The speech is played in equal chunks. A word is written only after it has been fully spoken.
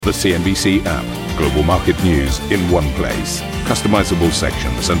The CNBC app. Global market news in one place. Customizable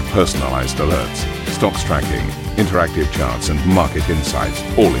sections and personalized alerts. Stocks tracking, interactive charts and market insights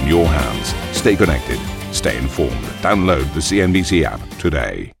all in your hands. Stay connected. Stay informed. Download the CNBC app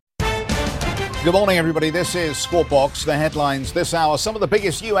today. Good morning, everybody. This is Squawk. The headlines this hour. Some of the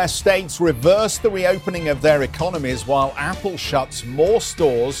biggest U.S. states reverse the reopening of their economies while Apple shuts more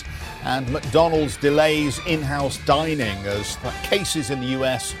stores and McDonald's delays in-house dining as cases in the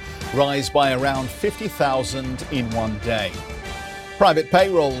U.S. rise by around 50,000 in one day. Private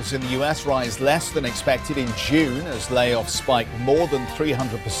payrolls in the U.S. rise less than expected in June as layoffs spike more than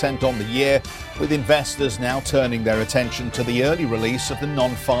 300% on the year, with investors now turning their attention to the early release of the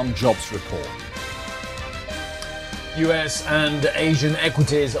non-farm jobs report. US and Asian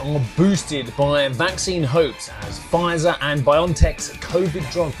equities are boosted by vaccine hopes as Pfizer and BioNTech's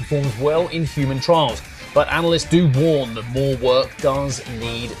COVID drug performs well in human trials. But analysts do warn that more work does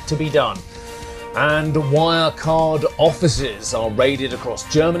need to be done. And Wirecard offices are raided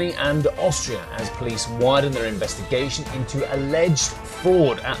across Germany and Austria as police widen their investigation into alleged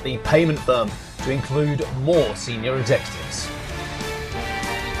fraud at the payment firm to include more senior executives.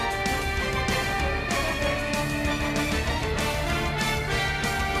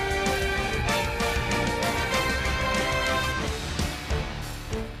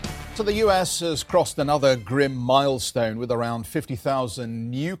 So the US has crossed another grim milestone with around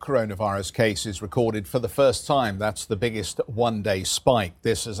 50,000 new coronavirus cases recorded for the first time. That's the biggest one-day spike.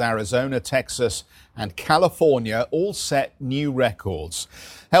 This as Arizona, Texas and California all set new records.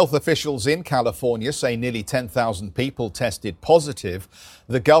 Health officials in California say nearly 10,000 people tested positive.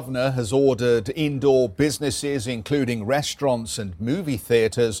 The governor has ordered indoor businesses, including restaurants and movie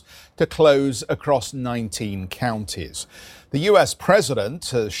theaters, to close across 19 counties. The US president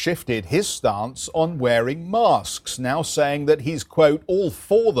has shifted his stance on wearing masks, now saying that he's, quote, all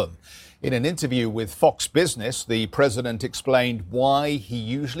for them. In an interview with Fox Business, the president explained why he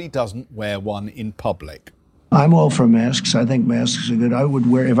usually doesn't wear one in public. I'm all for masks. I think masks are good. I would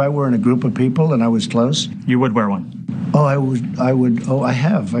wear, if I were in a group of people and I was close. You would wear one? Oh, I would. Oh, I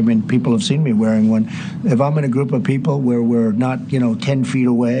have. I mean, people have seen me wearing one. If I'm in a group of people where we're not, 10 feet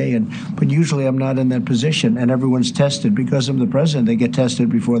away, but usually I'm not in that position and everyone's tested. Because I'm the president, they get tested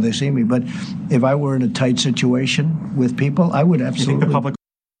before they see me. But if I were in a tight situation with people, I would absolutely. You think the public?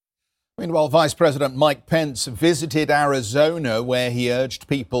 Meanwhile, Vice President Mike Pence visited Arizona, where he urged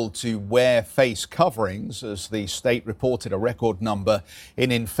people to wear face coverings as the state reported a record number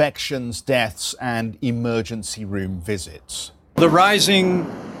in infections, deaths and emergency room visits. The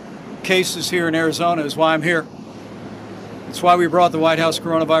rising cases here in Arizona is why I'm here. It's why we brought the White House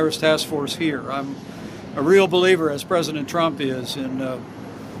Coronavirus Task Force here. I'm a real believer, as President Trump is,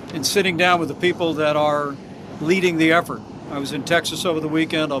 in sitting down with the people that are leading the effort. I was in Texas over the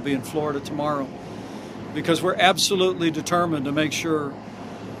weekend. I'll be in Florida tomorrow because we're absolutely determined to make sure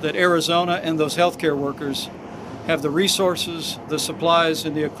that Arizona and those healthcare workers have the resources, the supplies,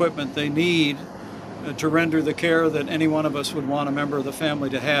 and the equipment they need to render the care that any one of us would want a member of the family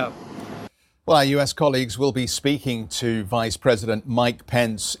to have. Well, our US colleagues will be speaking to Vice President Mike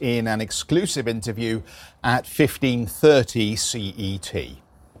Pence in an exclusive interview at 15:30 CET.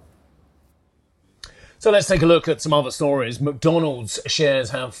 So let's take a look at some other stories. McDonald's shares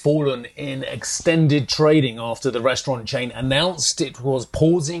have fallen in extended trading after the restaurant chain announced it was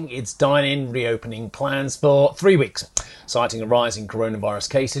pausing its dine-in reopening plans for 3 weeks, citing a rise in coronavirus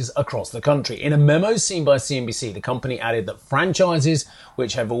cases across the country. In a memo seen by CNBC, the company added that franchises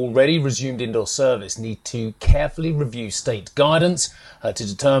which have already resumed indoor service need to carefully review state guidance to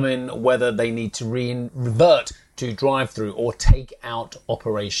determine whether they need to revert to drive-through or take-out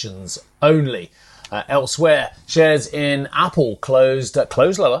operations only. Elsewhere, shares in Apple closed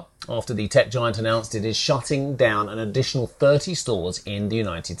lower after the tech giant announced it is shutting down an additional 30 stores in the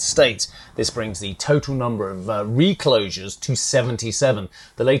United States. This brings the total number of reclosures to 77.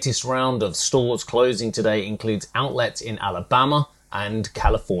 The latest round of stores closing today includes outlets in Alabama and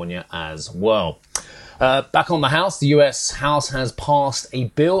California as well. Back on the House, the US House has passed a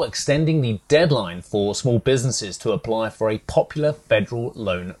bill extending the deadline for small businesses to apply for a popular federal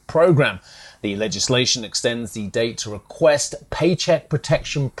loan program. The legislation extends the date to request Paycheck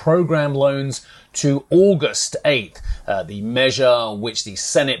Protection Program loans to August 8th. The measure, which the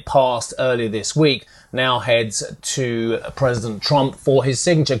Senate passed earlier this week, now heads to President Trump for his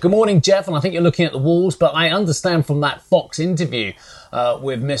signature. Good morning, Jeff, and I think you're looking at the walls, but I understand from that Fox interview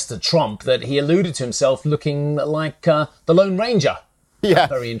with Mr. Trump that he alluded to himself looking like the Lone Ranger. Yeah.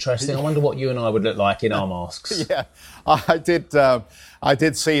 Very interesting. I wonder what you and I would look like in our masks. Yeah, I did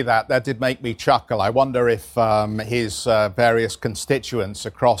see that. That did make me chuckle. I wonder if his various constituents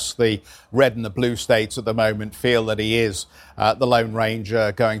across the red and the blue states at the moment feel that he is the Lone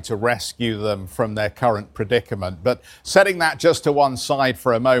Ranger going to rescue them from their current predicament. But setting that just to one side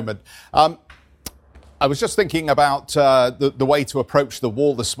for a moment, I was just thinking about the way to approach the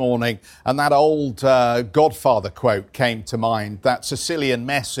wall this morning, and that old Godfather quote came to mind, that Sicilian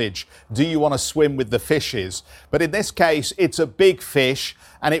message, do you want to swim with the fishes? But in this case, it's a big fish,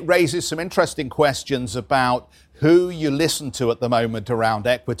 and it raises some interesting questions about who you listen to at the moment around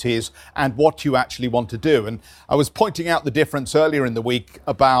equities and what you actually want to do. And I was pointing out the difference earlier in the week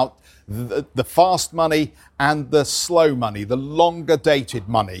about the fast money and the slow money, the longer dated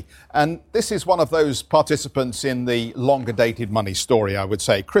money. And this is one of those participants in the longer dated money story, I would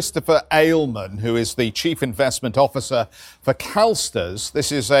say. Christopher Ailman, who is the Chief Investment Officer for CalSTRS.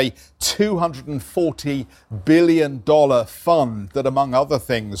 This is a $240 billion fund that, among other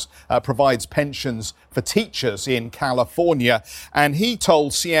things, provides pensions for teachers in California. And he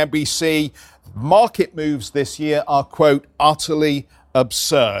told CNBC market moves this year are, quote, utterly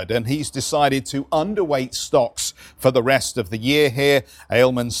absurd, and he's decided to underweight stocks for the rest of the year here.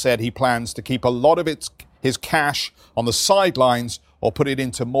 Ailman said he plans to keep a lot of his cash on the sidelines or put it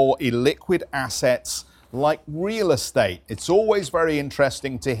into more illiquid assets like real estate. It's always very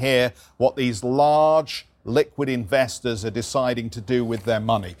interesting to hear what these large liquid investors are deciding to do with their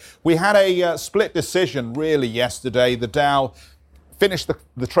money. We had a split decision really yesterday. The Dow finished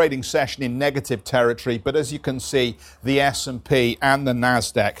the trading session in negative territory, but as you can see, the S&P and the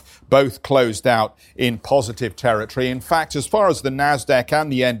Nasdaq both closed out in positive territory. In fact, as far as the Nasdaq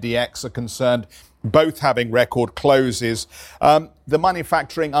and the NDX are concerned, both having record closes. The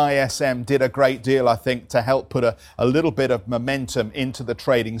manufacturing ISM did a great deal, I think, to help put a little bit of momentum into the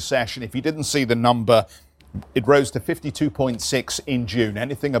trading session. If you didn't see the number, it rose to 52.6 in June.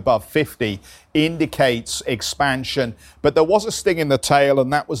 Anything above 50 indicates expansion. But there was a sting in the tail,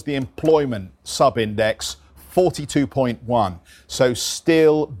 and that was the employment sub-index, 42.1. So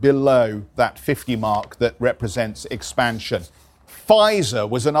still below that 50 mark that represents expansion. Pfizer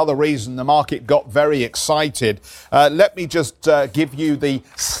was another reason the market got very excited. Let me just give you the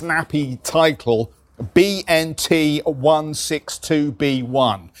snappy title,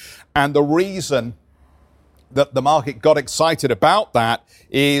 BNT162B1. And the reason that the market got excited about that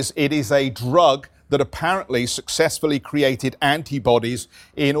is it is a drug that apparently successfully created antibodies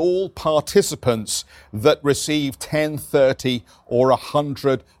in all participants that receive 10, 30 or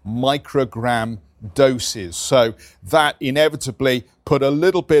 100 microgram doses. So that inevitably put a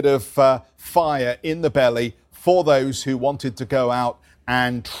little bit of fire in the belly for those who wanted to go out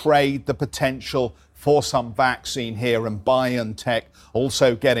and trade the potential for some vaccine here, and BioNTech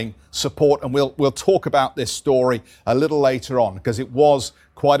also getting support. And we'll talk about this story a little later on, because it was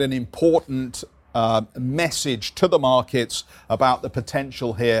quite an important message to the markets about the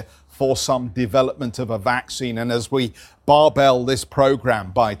potential here for some development of a vaccine. And as we barbell this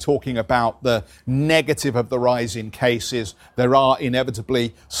program by talking about the negative of the rise in cases, there are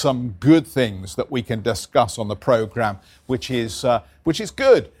inevitably some good things that we can discuss on the program, which is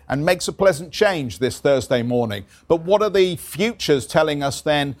good and makes a pleasant change this Thursday morning. But what are the futures telling us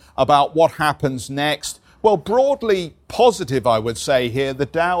then about what happens next? Well, broadly positive, I would say here. The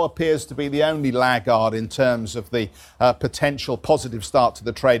Dow appears to be the only laggard in terms of the potential positive start to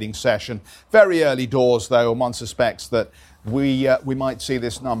the trading session. Very early doors, though, and one suspects that we might see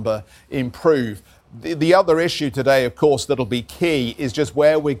this number improve. The other issue today, of course, that'll be key is just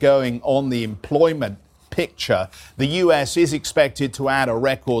where we're going on the employment picture. The US is expected to add a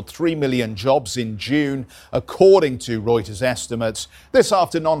record 3 million jobs in June, according to Reuters estimates. This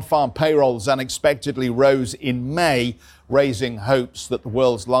after non-farm payrolls unexpectedly rose in May, raising hopes that the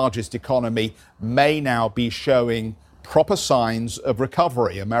world's largest economy may now be showing proper signs of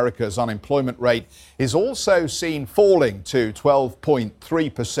recovery. America's unemployment rate is also seen falling to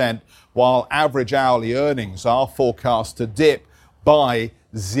 12.3%, while average hourly earnings are forecast to dip by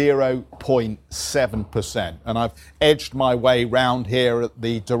 0.7%. And I've edged my way round here at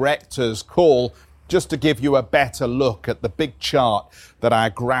the director's call just to give you a better look at the big chart that our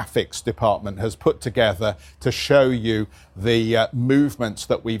graphics department has put together to show you the movements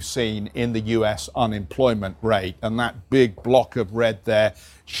that we've seen in the US unemployment rate. And that big block of red there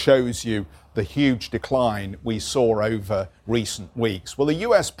shows you the huge decline we saw over recent weeks. Well, the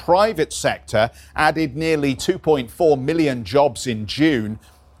US private sector added nearly 2.4 million jobs in June,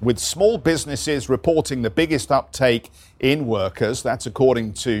 with small businesses reporting the biggest uptake in workers. That's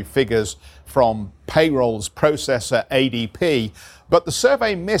according to figures from payrolls processor ADP. But the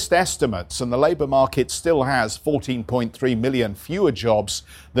survey missed estimates, and the labour market still has 14.3 million fewer jobs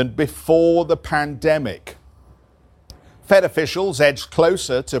than before the pandemic. Fed officials edged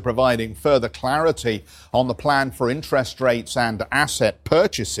closer to providing further clarity on the plan for interest rates and asset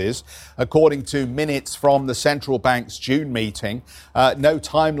purchases. According to minutes from the central bank's June meeting, no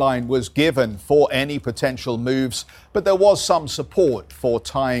timeline was given for any potential moves, but there was some support for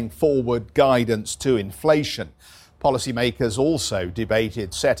tying forward guidance to inflation. Policymakers also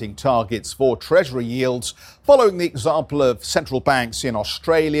debated setting targets for Treasury yields, following the example of central banks in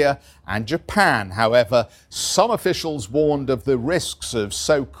Australia and Japan. However, some officials warned of the risks of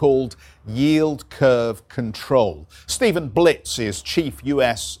so-called yield curve control. Stephen Blitz is chief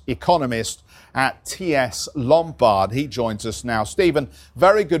US economist at TS Lombard. He joins us now. Stephen,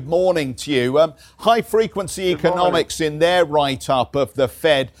 very good morning to you. High Frequency Economics, in their write-up of the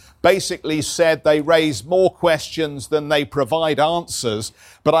Fed, basically said they raise more questions than they provide answers.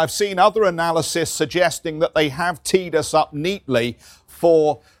 But I've seen other analysis suggesting that they have teed us up neatly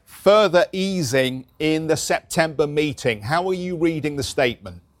for further easing in the September meeting. How are you reading the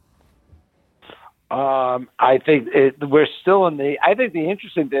statement? I think we're still in the. I think the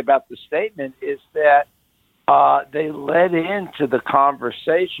interesting thing about the statement is that they led into the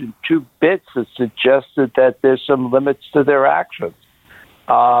conversation two bits that suggested that there's some limits to their actions.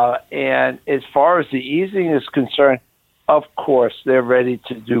 And as far as the easing is concerned, of course, they're ready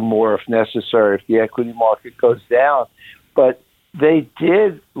to do more if necessary if the equity market goes down. But they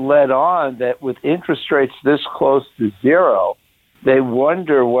did let on that with interest rates this close to zero, they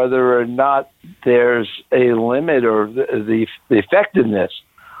wonder whether or not there's a limit or the effectiveness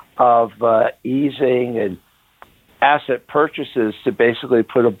of easing and asset purchases to basically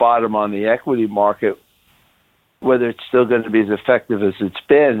put a bottom on the equity market, whether it's still going to be as effective as it's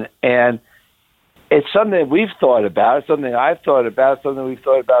been. And it's something we've thought about. It's something I've thought about, something we've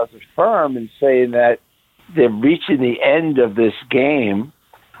thought about as a firm, and saying that they're reaching the end of this game,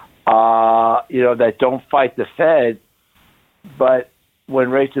 that don't fight the Fed. But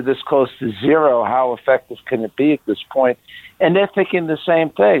when rates are this close to zero, how effective can it be at this point? And they're thinking the same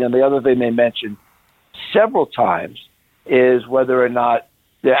thing. And the other thing they mentioned several times is whether or not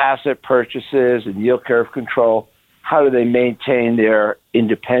their asset purchases and yield curve control, how do they maintain their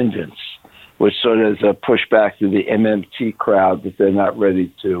independence, which sort of is a pushback to the MMT crowd that they're not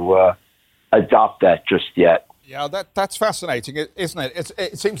ready to adopt that just yet. Yeah, that's fascinating, isn't it?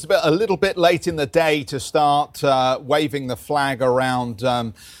 It seems to be a little bit late in the day to start waving the flag around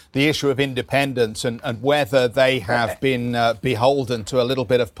the issue of independence and whether they have been beholden to a little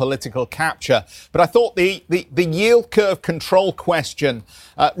bit of political capture. But I thought the yield curve control question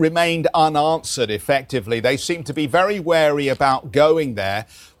remained unanswered effectively. They seem to be very wary about going there.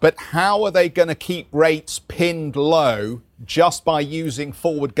 But how are they going to keep rates pinned low just by using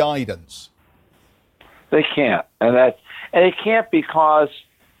forward guidance? They can't, and it can't because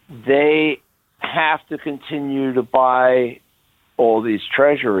they have to continue to buy all these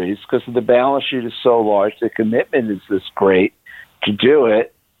treasuries because the balance sheet is so large, the commitment is this great to do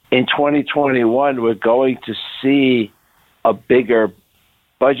it. In 2021, we're going to see a bigger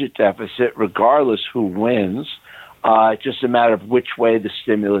budget deficit regardless who wins. It's just a matter of which way the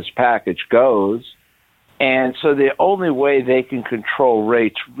stimulus package goes. And so the only way they can control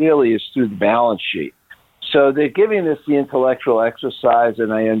rates really is through the balance sheet. So they're giving this the intellectual exercise,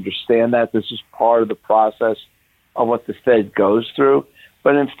 and I understand that. This is part of the process of what the Fed goes through.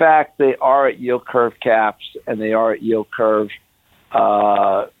 But in fact, they are at yield curve caps, and they are at yield curve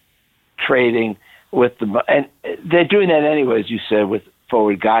trading with and they're doing that anyway, as you said, with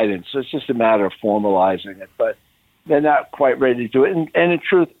forward guidance. So it's just a matter of formalizing it. But they're not quite ready to do it. And in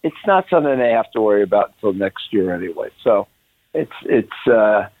truth, it's not something they have to worry about until next year anyway. So if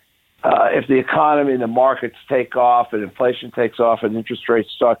the economy and the markets take off and inflation takes off and interest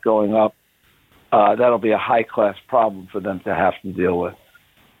rates start going up, that'll be a high-class problem for them to have to deal with.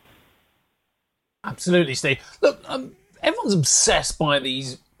 Absolutely, Steve. Look, everyone's obsessed by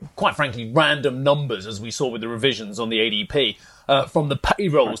these, quite frankly, random numbers, as we saw with the revisions on the ADP from the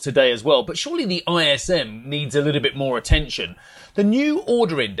payrolls today as well. But surely the ISM needs a little bit more attention. The new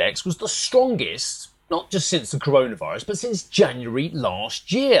order index was the strongest, not just since the coronavirus, but since January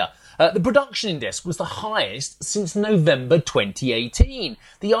last year. The production index was the highest since November 2018.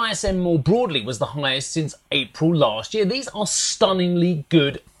 The ISM more broadly was the highest since April last year. These are stunningly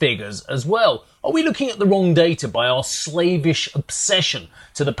good figures as well. Are we looking at the wrong data by our slavish obsession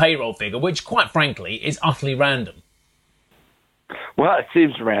to the payroll figure, which quite frankly is utterly random? Well, it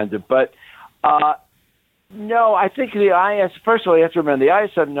seems random, but no, I think first of all, you have to remember the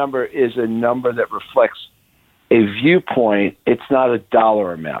ISM number is a number that reflects a viewpoint. It's not a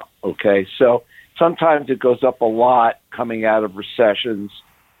dollar amount, okay? So sometimes it goes up a lot coming out of recessions.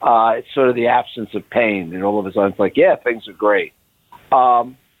 It's sort of the absence of pain, and all of a sudden it's like, yeah, things are great.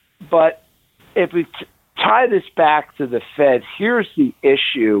 But if we tie this back to the Fed, here's the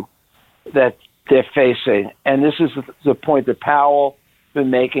issue that they're facing, and this is the point that Powell been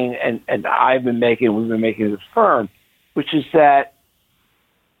making and I've been making, we've been making as a firm, which is that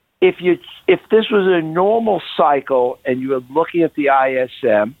if this was a normal cycle and you were looking at the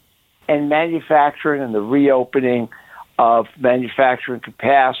ISM and manufacturing and the reopening of manufacturing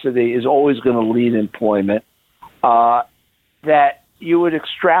capacity is always going to lead employment, that you would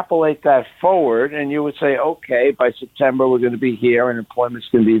extrapolate that forward and you would say, okay, by September we're going to be here and employment's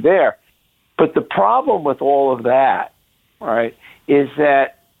going to be there. But the problem with all of that, all right, is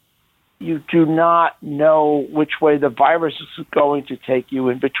that you do not know which way the virus is going to take you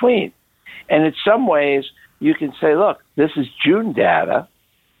in between. And in some ways, you can say, look, this is June data.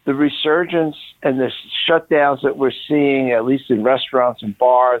 The resurgence and the shutdowns that we're seeing, at least in restaurants and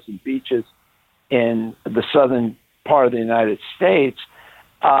bars and beaches in the southern part of the United States,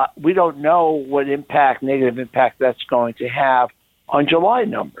 we don't know what negative impact that's going to have on July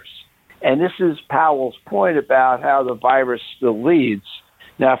numbers. And this is Powell's point about how the virus still leads.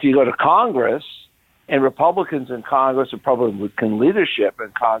 Now, if you go to Congress, and Republicans in Congress, Republican leadership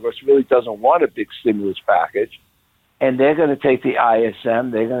in Congress really doesn't want a big stimulus package, and they're going to take the ISM,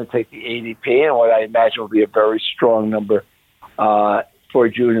 they're going to take the ADP, and what I imagine will be a very strong number for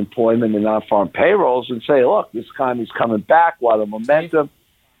June employment and non-farm payrolls, and say, look, this economy's coming back, while the momentum,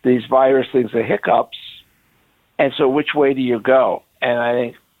 these virus things are hiccups, and so which way do you go? And I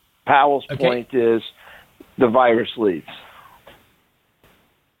think Powell's point is the virus leads.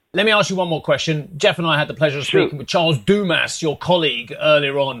 Let me ask you one more question. Jeff and I had the pleasure of speaking with Charles Dumas, your colleague,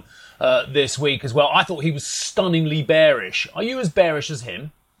 earlier on this week as well. I thought he was stunningly bearish. Are you as bearish as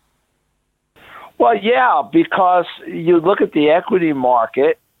him? Well, yeah, because you look at the equity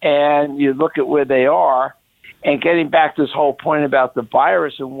market and you look at where they are, and getting back to this whole point about the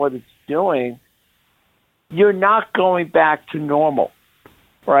virus and what it's doing, you're not going back to normal,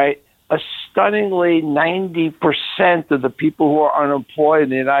 right? A stunningly 90% of the people who are unemployed in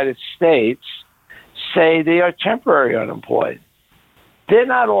the United States say they are temporary unemployed. They're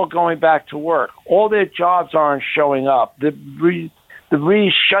not all going back to work. All their jobs aren't showing up. The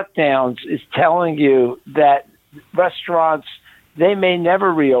shutdowns is telling you that restaurants, they may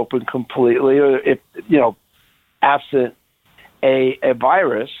never reopen completely, or if absent a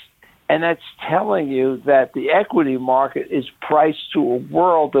virus. And that's telling you that the equity market is priced to a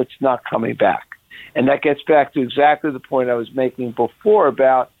world that's not coming back. And that gets back to exactly the point I was making before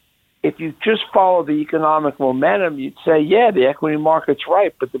about if you just follow the economic momentum, you'd say, yeah, the equity market's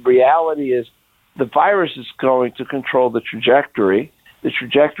right. But the reality is the virus is going to control the trajectory. The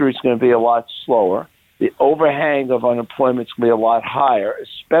trajectory is going to be a lot slower. The overhang of unemployment is going to be a lot higher,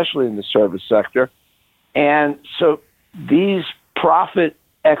 especially in the service sector. And so these profit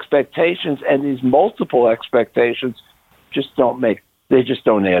expectations and these multiple expectations just don't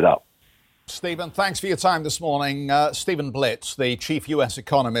add up. Stephen, thanks for your time this morning. Stephen Blitz, the chief U.S.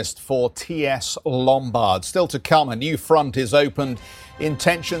 economist for T.S. Lombard. Still to come, a new front is opened in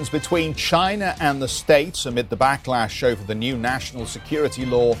tensions between China and the States amid the backlash over the new national security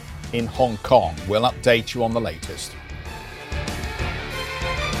law in Hong Kong. We'll update you on the latest.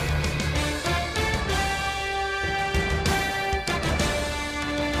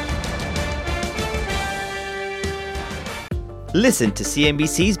 Listen to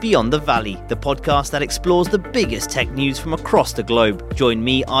CNBC's Beyond the Valley, the podcast that explores the biggest tech news from across the globe. Join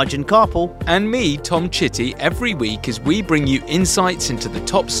me, Arjun Karpal. And me, Tom Chitty, every week as we bring you insights into the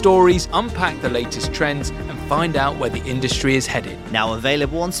top stories, unpack the latest trends, and find out where the industry is headed. Now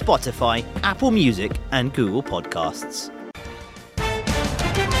available on Spotify, Apple Music, and Google Podcasts.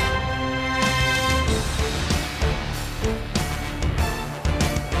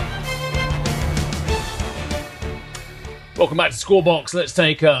 Welcome back to Squawk. Let's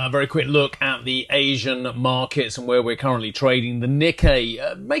take a very quick look at the Asian markets and where we're currently trading. The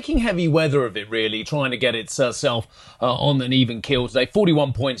Nikkei making heavy weather of it, really, trying to get itself on an even keel today.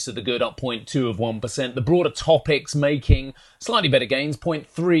 41 points to the good, up 0.2 of 1%. The broader topics making slightly better gains,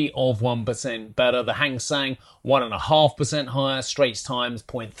 0.3 of 1% better. The Hang Seng 1.5% higher, Straits Times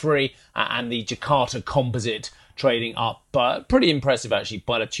 0.3, and the Jakarta Composite trading up, pretty impressive actually,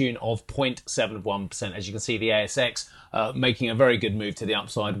 by the tune of 0.7 of 1%. As you can see, the ASX making a very good move to the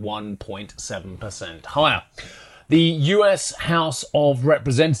upside, 1.7% higher. The US House of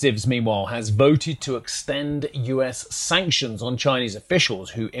Representatives, meanwhile, has voted to extend US sanctions on Chinese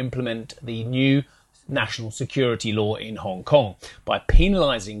officials who implement the new national security law in Hong Kong by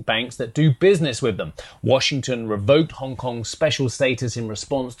penalising banks that do business with them. Washington revoked Hong Kong's special status in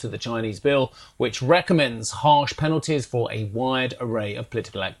response to the Chinese bill, which recommends harsh penalties for a wide array of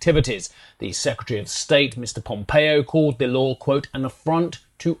political activities. The Secretary of State, Mr. Pompeo, called the law, quote, an affront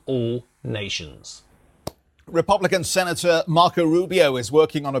to all nations. Republican Senator Marco Rubio is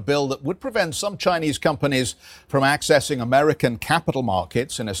working on a bill that would prevent some Chinese companies from accessing American capital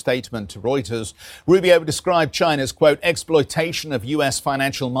markets. In a statement to Reuters, Rubio described China's, quote, exploitation of U.S.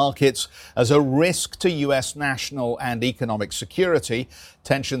 financial markets as a risk to U.S. national and economic security.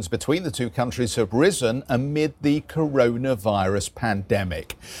 Tensions between the two countries have risen amid the coronavirus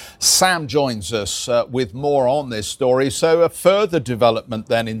pandemic. Sam joins us with more on this story. So a further development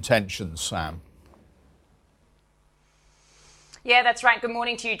then in tensions, Sam. Yeah, that's right. Good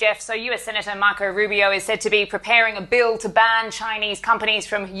morning to you, Jeff. So US Senator Marco Rubio is said to be preparing a bill to ban Chinese companies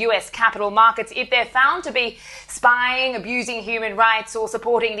from US capital markets if they're found to be spying, abusing human rights or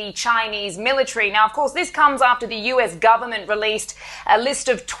supporting the Chinese military. Now, of course, this comes after the US government released a list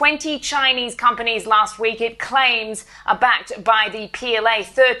of 20 Chinese companies last week it claims are backed by the PLA.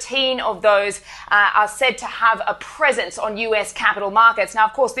 13 of those are said to have a presence on US capital markets. Now,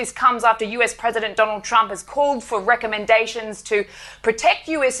 of course, this comes after US President Donald Trump has called for recommendations to protect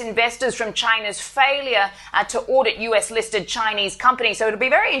US investors from China's failure to audit US-listed Chinese companies. So it'll be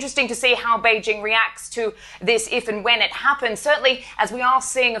very interesting to see how Beijing reacts to this if and when it happens. Certainly, as we are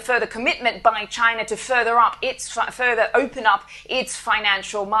seeing a further commitment by China to further open up its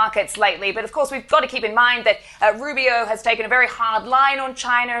financial markets lately. But of course, we've got to keep in mind that Rubio has taken a very hard line on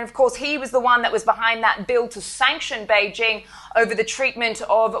China. And of course, he was the one that was behind that bill to sanction Beijing over the treatment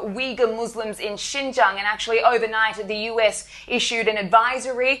of Uyghur Muslims in Xinjiang. And actually overnight, the US issued an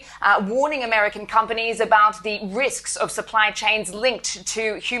advisory warning American companies about the risks of supply chains linked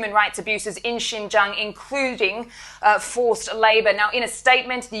to human rights abuses in Xinjiang, including forced labor. Now, in a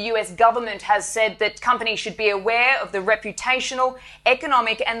statement, the US government has said that companies should be aware of the reputational,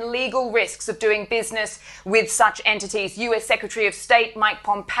 economic and legal risks of doing business with such entities. US Secretary of State Mike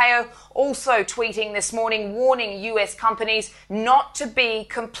Pompeo also tweeting this morning, warning US companies not to be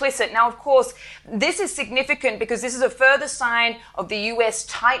complicit. Now, of course, this is significant because this is a further sign of the US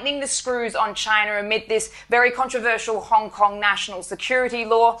tightening the screws on China amid this very controversial Hong Kong national security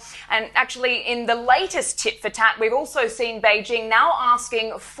law. And actually, in the latest tit for tat, we've also seen Beijing now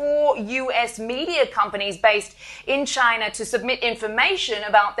asking for US media companies based in China to submit information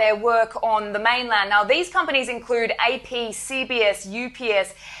about their work on the mainland. Now, these companies include AP, CBS,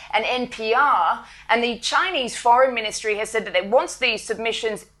 UPS, and NPR, and the Chinese Foreign Ministry has said that it wants these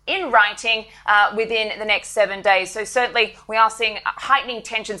submissions in writing within the next 7 days. So certainly we are seeing heightening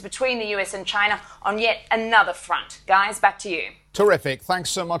tensions between the US and China on yet another front. Guys, back to you. Terrific. Thanks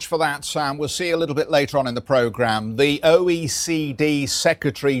so much for that, Sam. We'll see you a little bit later on in the programme. The OECD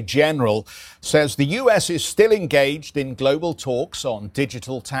Secretary General says the US is still engaged in global talks on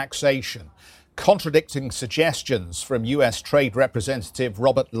digital taxation, contradicting suggestions from US Trade Representative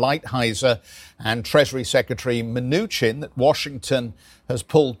Robert Lighthizer and Treasury Secretary Mnuchin that Washington has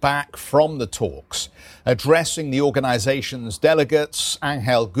pulled back from the talks. Addressing the organization's delegates,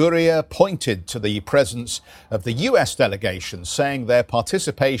 Angel Gurria pointed to the presence of the US delegation, saying their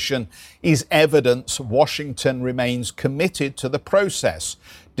participation is evidence Washington remains committed to the process,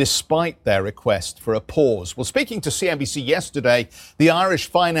 despite their request for a pause. Well, speaking to CNBC yesterday, the Irish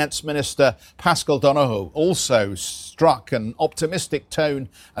Finance Minister Paschal Donohoe also struck an optimistic tone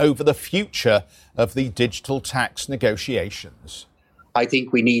over the future of the digital tax negotiations. I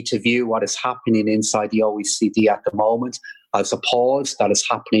think we need to view what is happening inside the OECD at the moment as a pause that is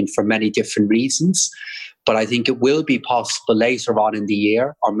happening for many different reasons. But I think it will be possible later on in the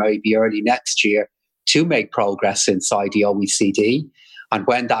year, or maybe early next year, to make progress inside the OECD. And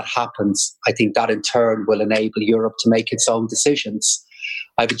when that happens, I think that in turn will enable Europe to make its own decisions.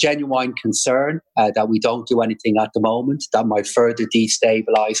 I have a genuine concern that we don't do anything at the moment that might further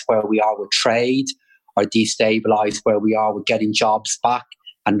destabilise where we are with trade, or destabilise where we are with getting jobs back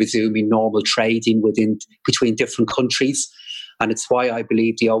and resuming normal trading between different countries. And it's why I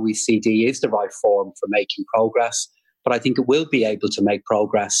believe the OECD is the right forum for making progress. But I think it will be able to make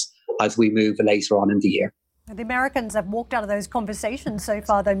progress as we move later on in the year. The Americans have walked out of those conversations so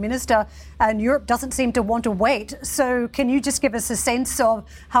far, though, Minister, and Europe doesn't seem to want to wait. So can you just give us a sense of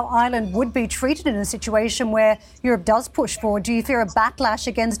how Ireland would be treated in a situation where Europe does push forward? Do you fear a backlash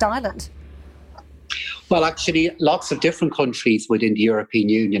against Ireland? Well, actually, lots of different countries within the European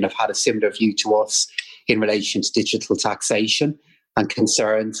Union have had a similar view to us in relation to digital taxation and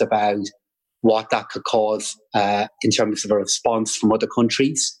concerns about what that could cause in terms of a response from other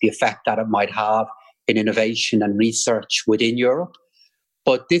countries, the effect that it might have in innovation and research within Europe.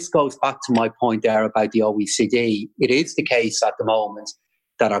 But this goes back to my point there about the OECD. It is the case at the moment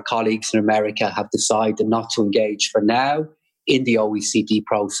that our colleagues in America have decided not to engage for now in the OECD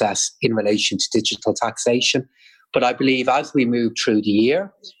process in relation to digital taxation. But I believe as we move through the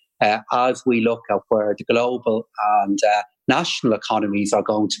year, as we look at where the global and national economies are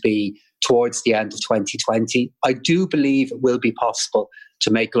going to be towards the end of 2020, I do believe it will be possible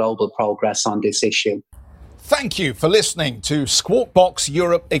to make global progress on this issue. Thank you for listening to Squawk Box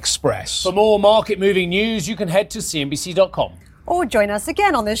Europe Express. For more market-moving news, you can head to cnbc.com. Or join us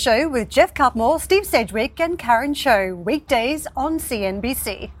again on this show with Jeff Cutmore, Steve Sedgwick and Karen Cho, weekdays on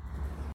CNBC.